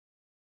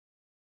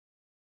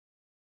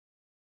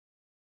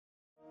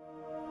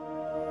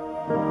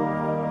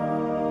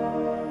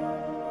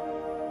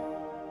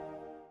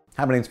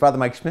Hi, my name is Father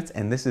Mike Schmitz,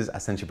 and this is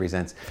Ascension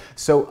Presents.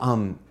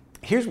 So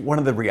here's one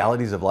of the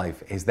realities of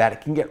life is that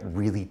it can get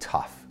really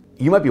tough.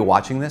 You might be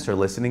watching this or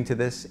listening to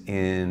this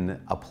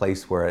in a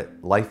place where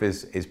life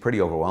is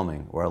pretty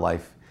overwhelming, where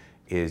life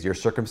is your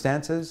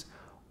circumstances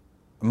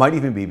might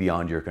even be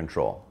beyond your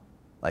control.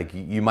 Like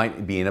you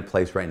might be in a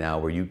place right now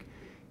where you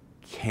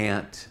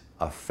can't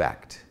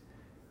affect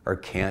or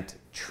can't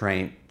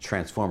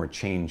transform or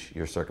change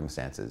your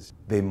circumstances.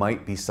 They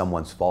might be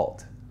someone's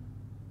fault.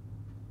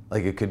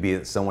 Like it could be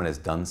that someone has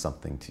done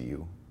something to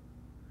you.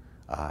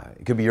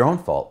 It could be your own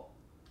fault.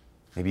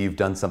 Maybe you've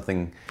done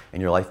something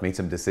in your life, made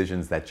some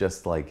decisions that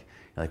just you're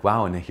like,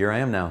 wow, and here I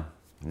am now.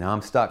 Now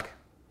I'm stuck.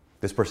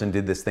 This person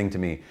did this thing to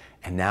me,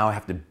 and now I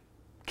have to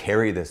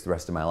carry this the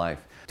rest of my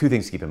life. Two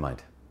things to keep in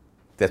mind.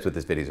 That's what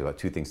this video is about,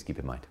 two things to keep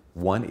in mind.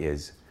 One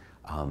is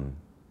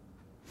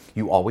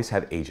you always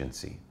have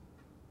agency.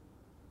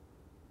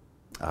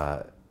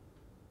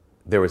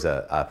 There was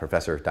a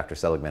professor, Dr.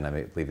 Seligman,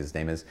 I believe his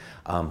name is,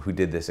 who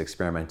did this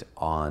experiment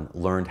on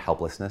learned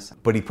helplessness.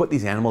 But he put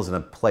these animals in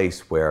a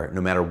place where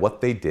no matter what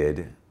they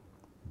did,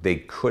 they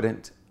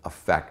couldn't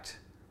affect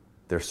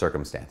their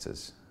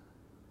circumstances.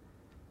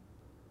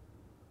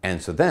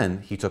 And so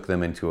then he took them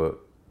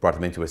brought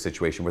them into a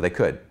situation where they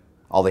could.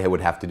 All they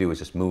would have to do was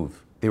just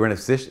move. They were in a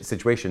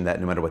situation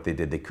that no matter what they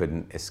did, they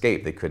couldn't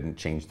escape. They couldn't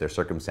change their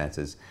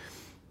circumstances.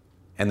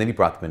 And then he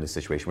brought them into a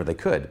situation where they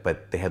could,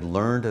 but they had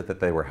learned that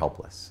they were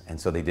helpless. And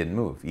so they didn't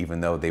move.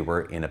 Even though they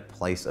were in a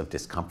place of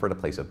discomfort, a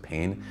place of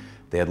pain,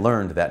 they had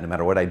learned that no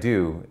matter what I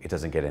do, it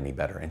doesn't get any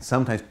better. And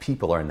sometimes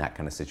people are in that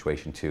kind of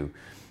situation too,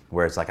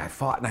 where it's like, I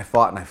fought and I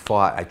fought and I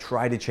fought. I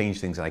tried to change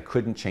things and I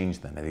couldn't change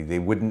them. They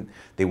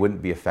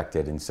wouldn't be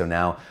affected. And so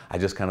now I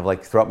just kind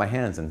of throw up my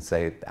hands and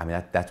say, I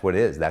mean, that's what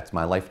it is. That's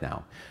my life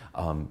now.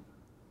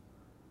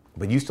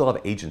 But you still have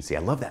agency.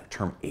 I love that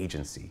term,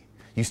 agency.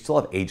 You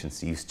still have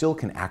agency. You still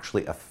can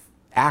actually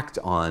act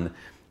on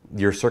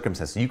your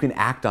circumstances. You can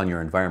act on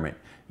your environment.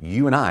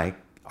 You and I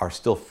are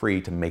still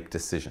free to make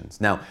decisions.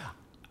 Now,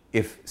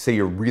 if, say,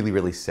 you're really,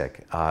 really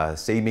sick,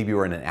 say maybe you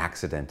were in an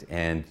accident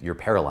and you're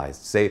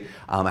paralyzed, say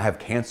I have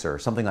cancer,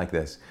 something like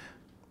this,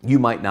 you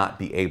might not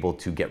be able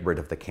to get rid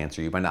of the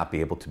cancer. You might not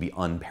be able to be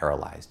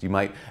unparalyzed. You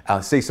might,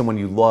 say someone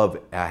you love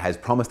has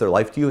promised their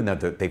life to you and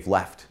they've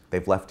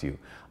left you.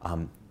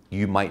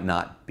 You might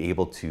not be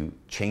able to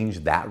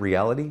change that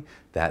reality,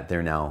 that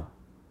they're now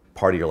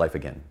part of your life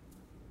again.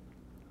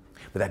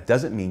 But that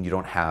doesn't mean you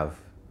don't have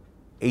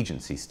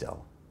agency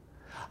still.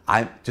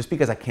 Just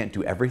because I can't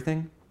do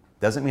everything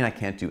doesn't mean I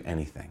can't do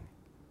anything.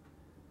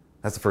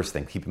 That's the first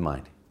thing, keep in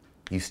mind.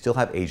 You still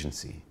have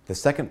agency. The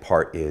second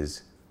part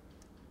is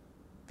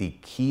the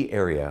key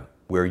area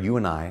where you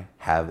and I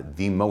have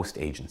the most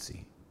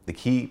agency. The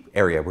key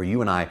area where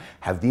you and I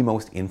have the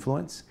most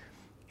influence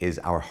is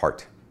our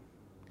heart.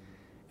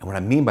 And what I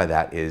mean by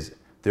that is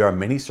there are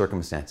many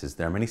circumstances,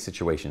 there are many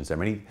situations, there are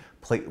many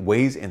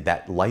ways in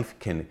that life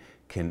can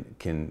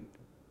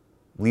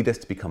lead us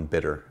to become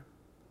bitter.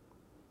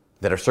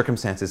 That our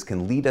circumstances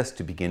can lead us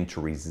to begin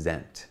to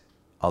resent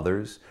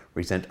others,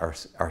 resent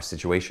our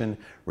situation,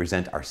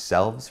 resent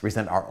ourselves,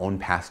 resent our own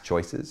past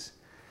choices.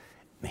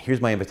 And here's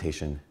my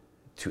invitation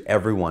to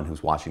everyone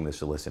who's watching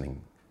this or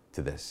listening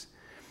to this.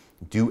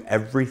 Do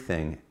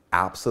everything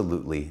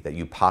absolutely that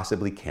you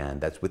possibly can,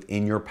 that's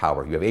within your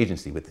power. You have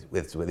agency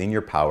within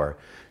your power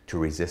to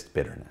resist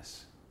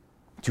bitterness,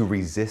 to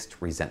resist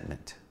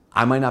resentment.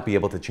 I might not be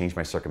able to change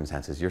my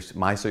circumstances. Your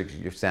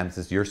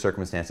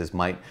circumstances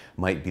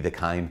might be the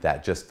kind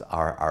that just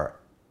are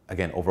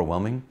again,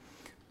 overwhelming.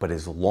 But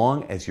as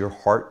long as your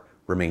heart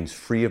remains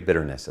free of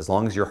bitterness, as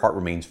long as your heart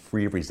remains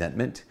free of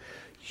resentment,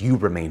 you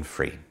remain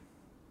free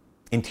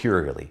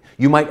interiorly.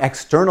 You might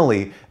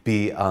externally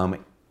be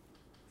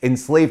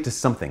enslaved to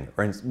something,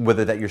 or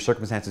whether that your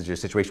circumstances, your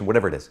situation,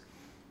 whatever it is.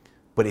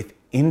 But if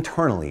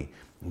internally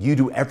you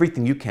do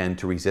everything you can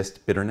to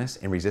resist bitterness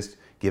and resist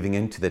giving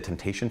in to the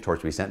temptation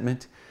towards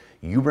resentment,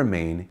 you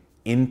remain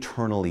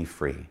internally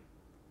free.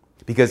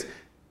 Because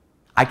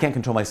I can't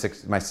control my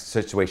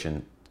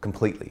situation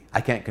completely.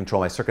 I can't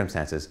control my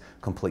circumstances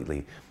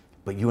completely.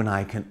 But you and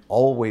I can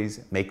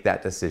always make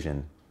that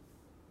decision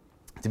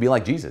to be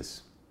like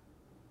Jesus.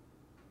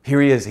 Here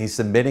he is, he's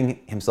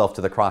submitting himself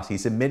to the cross.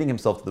 He's submitting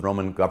himself to the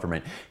Roman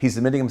government. He's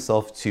submitting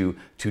himself to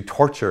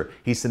torture.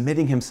 He's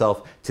submitting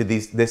himself to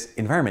this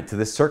environment, to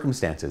this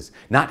circumstances.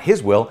 Not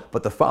his will,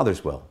 but the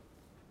Father's will.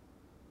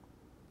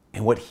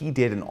 And what he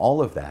did in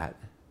all of that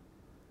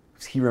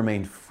is he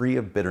remained free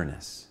of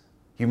bitterness.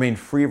 He remained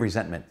free of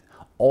resentment,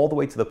 all the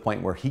way to the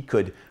point where he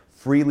could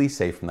freely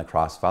say from the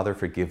cross, Father,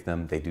 forgive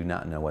them. They do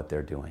not know what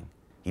they're doing.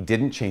 He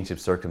didn't change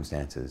his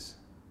circumstances,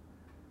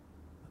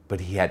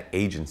 but he had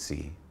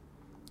agency.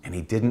 And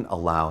he didn't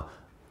allow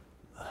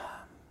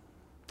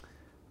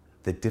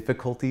the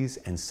difficulties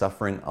and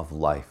suffering of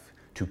life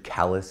to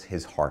callous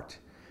his heart.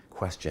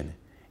 Question,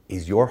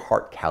 is your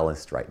heart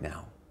calloused right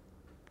now?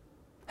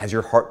 Has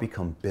your heart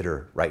become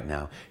bitter right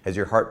now? Has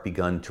your heart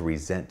begun to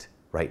resent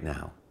right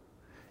now?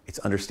 It's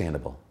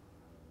understandable.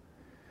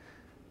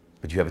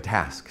 But you have a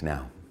task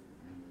now.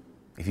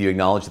 If you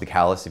acknowledge the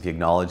callous, if you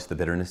acknowledge the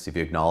bitterness, if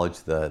you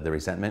acknowledge the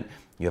resentment,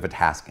 you have a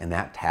task. And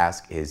that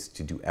task is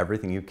to do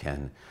everything you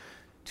can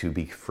to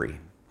be free.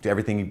 Do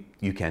everything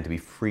you can to be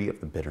free of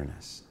the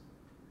bitterness.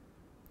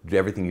 Do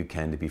everything you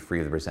can to be free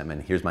of the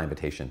resentment. Here's my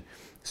invitation.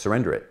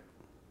 Surrender it.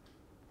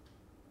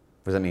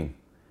 What does that mean?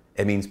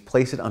 It means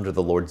place it under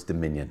the Lord's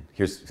dominion.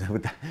 Here's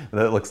what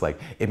that looks like.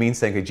 It means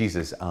saying, hey,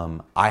 Jesus,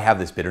 I have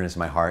this bitterness in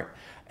my heart,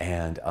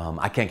 and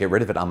I can't get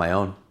rid of it on my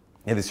own.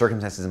 I have these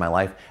circumstances in my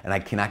life, and I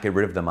cannot get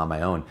rid of them on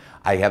my own.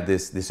 I have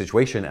this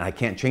situation, and I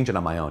can't change it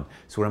on my own.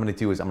 So what I'm going to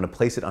do is I'm going to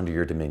place it under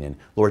your dominion.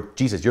 Lord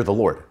Jesus, you're the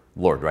Lord.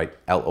 Lord, right?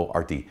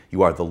 L-O-R-D.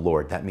 You are the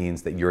Lord. That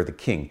means that you're the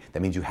king.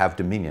 That means you have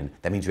dominion.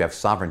 That means you have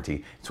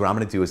sovereignty. So what I'm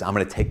going to do is I'm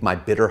going to take my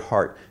bitter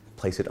heart,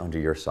 place it under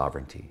your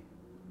sovereignty.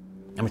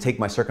 I'm going to take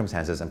my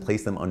circumstances and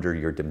place them under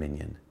your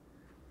dominion.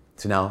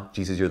 So now,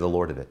 Jesus, you're the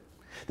Lord of it.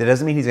 That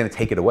doesn't mean he's going to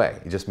take it away.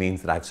 It just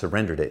means that I've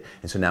surrendered it.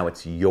 And so now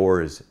it's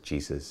yours,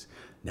 Jesus.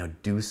 Now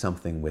do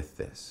something with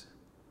this.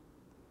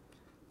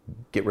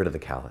 Get rid of the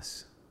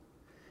callous.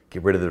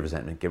 Get rid of the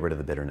resentment. Get rid of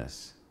the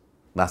bitterness.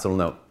 Last little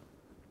note.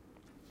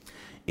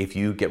 If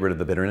you get rid of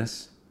the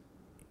bitterness,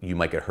 you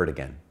might get hurt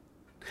again.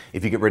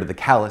 If you get rid of the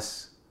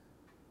callous,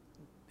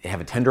 you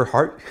have a tender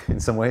heart in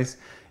some ways,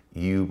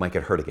 you might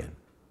get hurt again.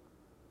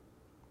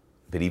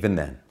 But even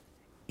then,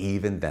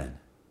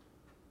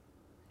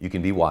 you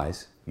can be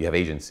wise, you have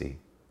agency,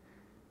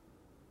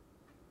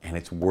 and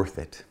it's worth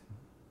it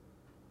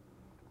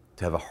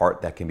to have a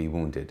heart that can be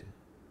wounded,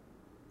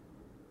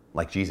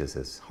 like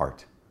Jesus'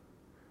 heart,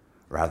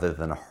 rather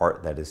than a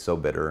heart that is so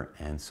bitter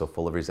and so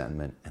full of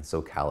resentment and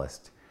so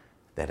calloused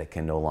that it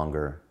can no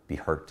longer be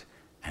hurt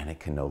and it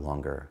can no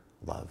longer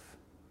love.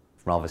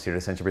 From all of us here at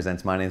Ascension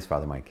Presents, my name is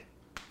Father Mike.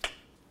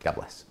 God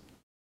bless.